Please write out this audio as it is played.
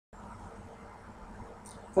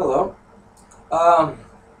Hello. Um,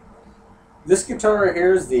 this guitar right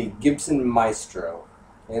here is the Gibson Maestro.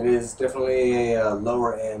 It is definitely a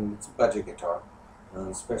lower end, it's a budget guitar,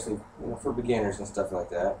 especially for beginners and stuff like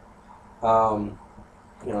that. Um,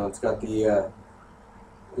 it's got the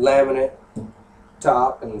laminate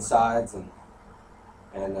top and the sides and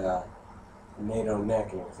NATO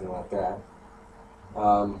neck and everything like that.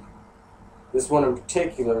 Um, this one in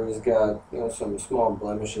particular has got some small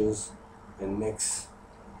blemishes and nicks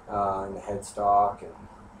in the headstock and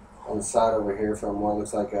on the side over here from what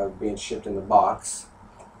looks like being shipped in the box.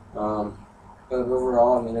 But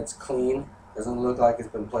overall, I mean, it's clean. Doesn't look like it's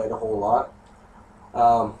been played a whole lot.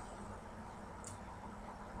 Um,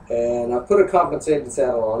 and I put a compensated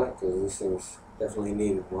saddle on it because this thing's definitely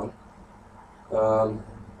needed one.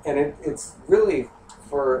 And it's really,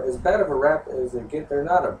 for as bad of a rap as they get, they're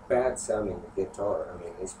not a bad sounding guitar. I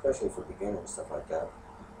mean, especially for beginners and stuff like that.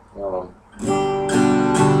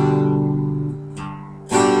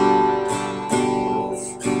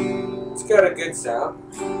 It's got a good sound,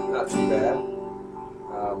 not too bad.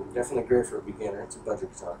 Definitely great for a beginner. It's a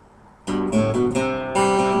budget guitar.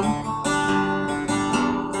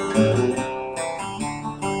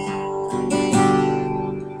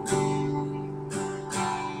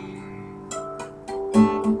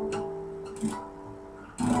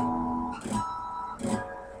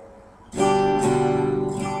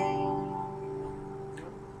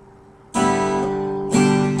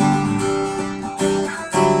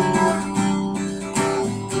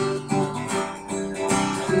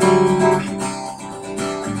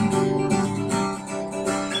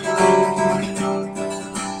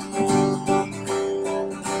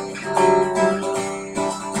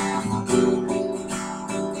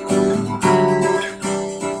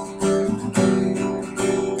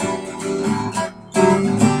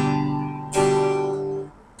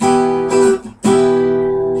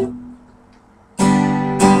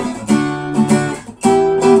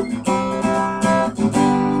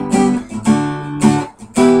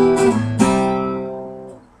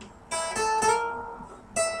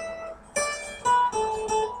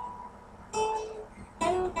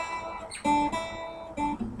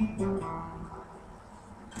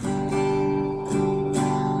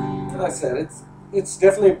 Like I said, it's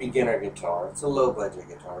definitely a beginner guitar. It's a low budget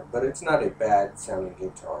guitar, but it's not a bad sounding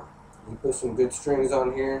guitar. You put some good strings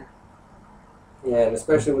on here, yeah, and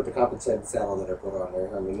especially with the compensated saddle that I put on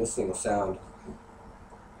there. I mean, this thing will sound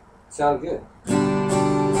good.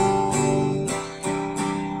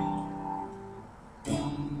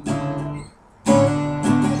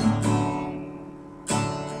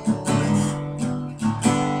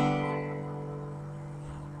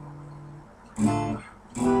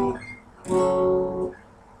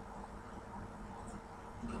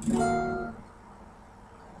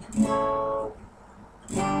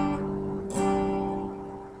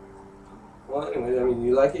 Well, anyway, I mean,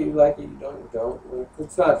 you like it, you like it. You don't, you don't.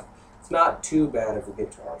 It's not too bad of a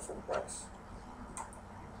guitar for the price.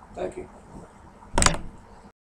 Thank you.